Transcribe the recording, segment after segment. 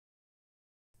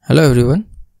Hello everyone.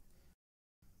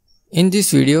 In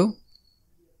this video,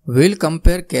 we'll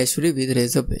compare Cashfree with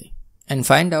Razorpay and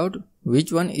find out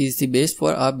which one is the best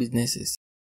for our businesses.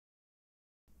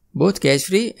 Both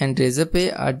Cashfree and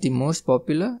Razorpay are the most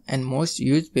popular and most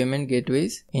used payment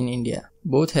gateways in India.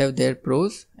 Both have their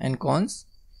pros and cons,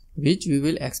 which we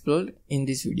will explore in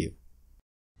this video.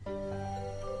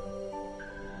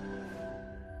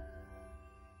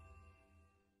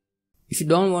 If you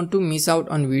don't want to miss out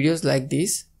on videos like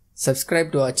this,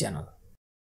 subscribe to our channel.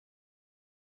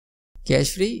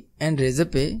 Cashfree and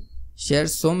Razorpay share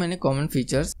so many common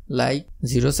features like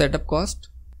zero setup cost,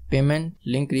 payment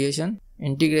link creation,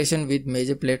 integration with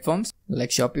major platforms like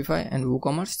Shopify and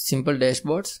Woocommmerce, simple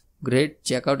dashboards, great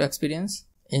checkout experience,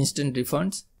 instant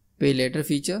refunds, pay later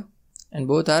feature, and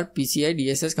both are PCI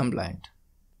DSS compliant.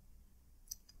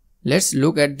 Let's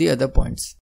look at the other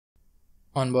points.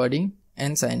 Onboarding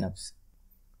and sign-ups.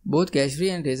 Both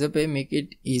Cashfree and Razorpay make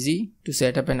it easy to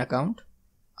set up an account.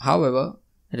 However,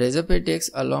 Razorpay takes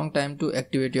a long time to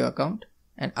activate your account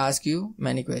and ask you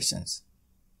many questions.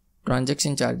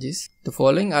 Transaction charges. The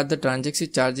following are the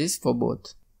transaction charges for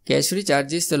both. Cashfree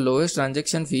charges the lowest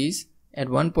transaction fees at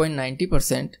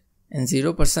 1.90% and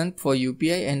 0% for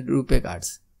UPI and Rupay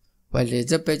Cards, while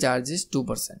Razorpay charges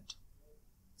 2%.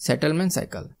 Settlement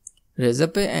cycle.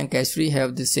 Razorpay and Cashfree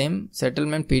have the same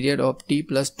settlement period of T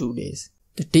plus 2 days.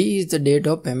 The T is the date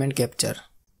of payment capture.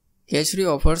 Cashfree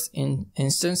offers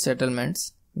instant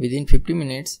settlements within 50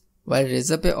 minutes, while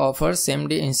Razorpay offers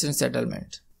same-day instant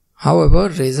settlement. However,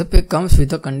 Razorpay comes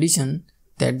with a condition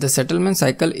that the settlement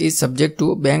cycle is subject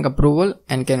to bank approval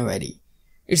and can vary.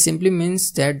 It simply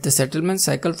means that the settlement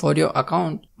cycle for your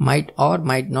account might or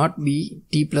might not be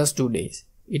T plus 2 days.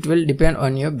 It will depend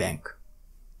on your bank.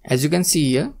 As you can see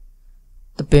here,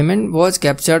 the payment was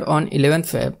captured on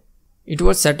 11th Feb. It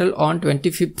was settled on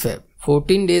 25th Feb,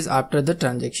 14 days after the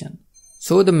transaction.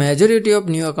 So the majority of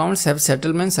new accounts have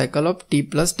settlement cycle of T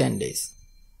plus 10 days.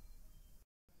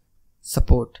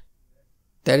 Support.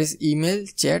 There is email,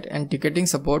 chat and ticketing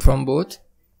support from both,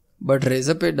 but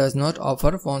Razorpay does not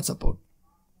offer phone support.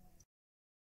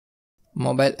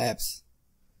 Mobile apps.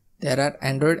 There are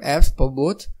Android apps for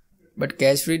both, but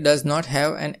Cashfree does not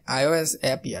have an iOS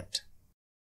app yet.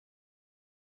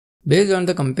 Based on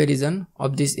the comparison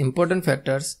of these important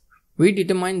factors, we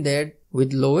determined that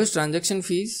with lowest transaction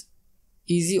fees,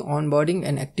 easy onboarding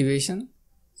and activation,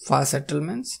 fast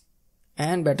settlements,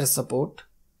 and better support,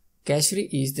 Cashfree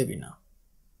is the winner.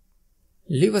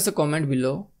 Leave us a comment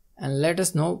below and let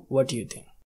us know what you think.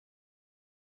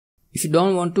 If you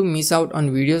don't want to miss out on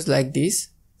videos like this,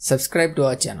 subscribe to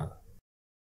our channel.